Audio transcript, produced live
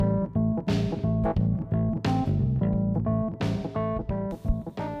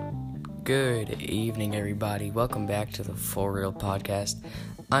Good evening, everybody. Welcome back to the For Real Podcast.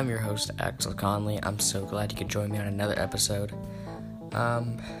 I'm your host, Axel Conley. I'm so glad you could join me on another episode.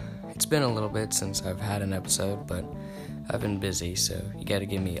 It's been a little bit since I've had an episode, but I've been busy, so you gotta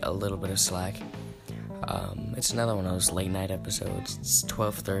give me a little bit of slack. It's another one of those late night episodes. It's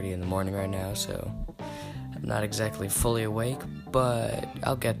 12:30 in the morning right now, so I'm not exactly fully awake, but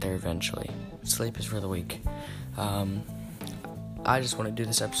I'll get there eventually. Sleep is for the weak. I just want to do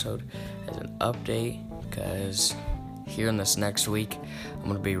this episode as an update, because here in this next week, I'm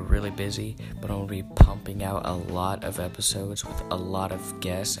going to be really busy, but I'm going to be pumping out a lot of episodes with a lot of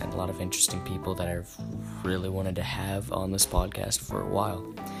guests and a lot of interesting people that I've really wanted to have on this podcast for a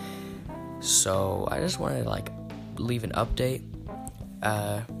while. So I just wanted to leave an update,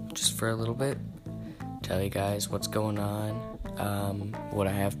 just for a little bit, tell you guys what's going on, what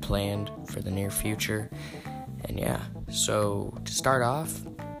I have planned for the near future, and yeah. So to start off,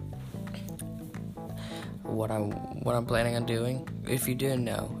 what I'm planning on doing, if you didn't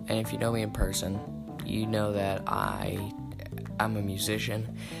know, and if you know me in person, you know that I'm a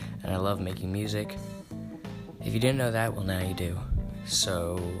musician and I love making music. If you didn't know that, well, now you do.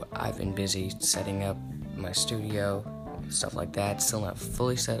 So I've been busy setting up my studio, stuff like that. Still not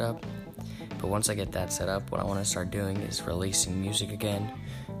fully set up, but once I get that set up, what I want to start doing is releasing music again.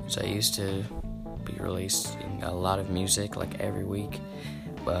 So I used to be releasing a lot of music every week,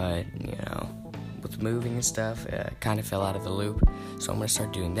 but with moving and stuff, I kind of fell out of the loop. So I'm going to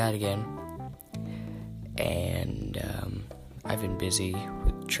start doing that again. And I've been busy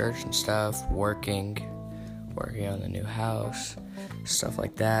with church and stuff, working on the new house, stuff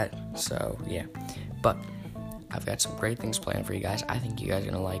like that. So yeah, but I've got some great things planned for you guys. I think you guys are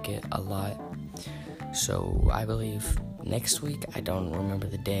going to like it a lot. So I believe next week, I don't remember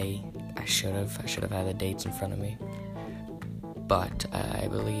the day. I should have had the dates in front of me. But I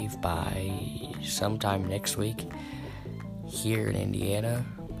believe by sometime next week, here in Indiana,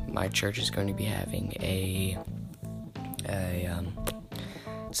 my church is going to be having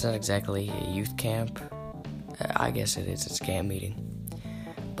it's not exactly a youth camp. I guess it is. It's a camp meeting.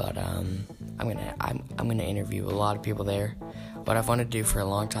 But I'm gonna interview a lot of people there. What I've wanted to do for a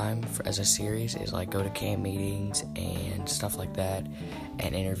long time as a series is go to camp meetings and stuff like that,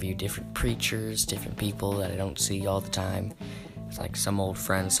 and interview different preachers, different people that I don't see all the time. It's some old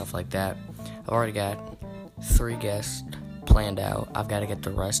friends, stuff like that. I've already got 3 guests planned out. I've got to get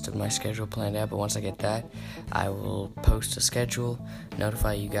the rest of my schedule planned out, but once I get that, I will post a schedule,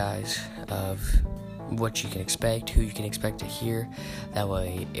 notify you guys of what you can expect, who you can expect to hear. That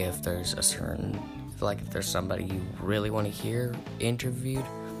way, if there's if there's somebody you really want to hear interviewed,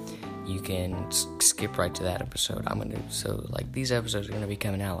 you can skip right to that episode. These episodes are going to be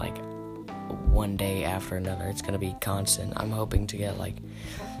coming out one day after another. It's going to be constant. I'm hoping to get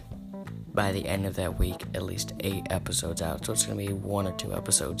by the end of that week at least 8 episodes out. So it's going to be 1 or 2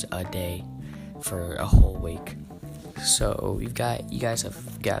 episodes a day for a whole week. So you guys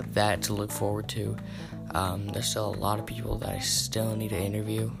have got that to look forward to. There's still a lot of people that I still need to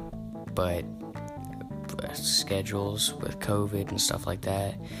interview, but schedules with COVID and stuff like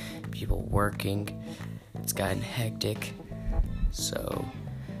that, people working, it's gotten hectic. So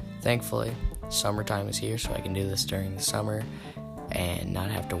thankfully, summertime is here, so I can do this during the summer and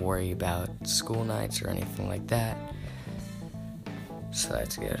not have to worry about school nights or anything like that. So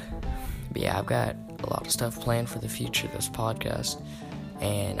that's good. But yeah, I've got a lot of stuff planned for the future of this podcast,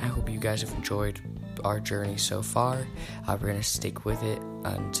 and I hope you guys have enjoyed our journey so far. We're going to stick with it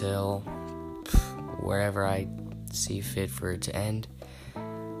until wherever I see fit for it to end.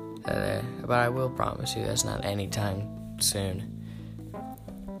 But I will promise you that's not anytime soon.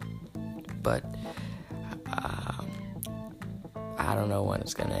 But I don't know when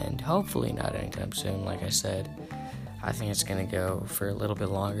it's going to end. Hopefully not anytime soon, like I said. I think it's going to go for a little bit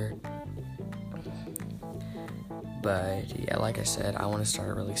longer. But yeah, like I said, I want to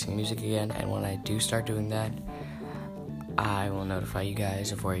start releasing music again, and when I do start doing that, I will notify you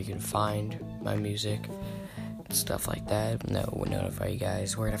guys of where you can find my music, stuff like that. We'll notify you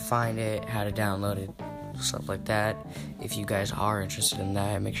guys where to find it, how to download it, stuff like that. If you guys are interested in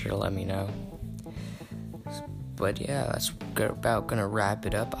that, make sure to let me know. But yeah, that's about gonna wrap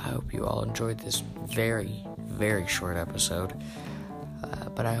it up. I hope you all enjoyed this very, very short episode.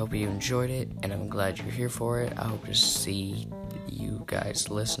 But I hope you enjoyed it, and I'm glad you're here for it. I hope to see you guys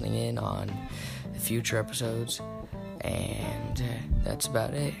listening in on the future episodes. And that's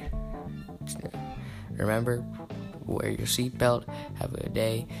about it. Remember, wear your seatbelt, have a good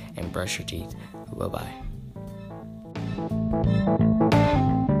day, and brush your teeth. Bye-bye.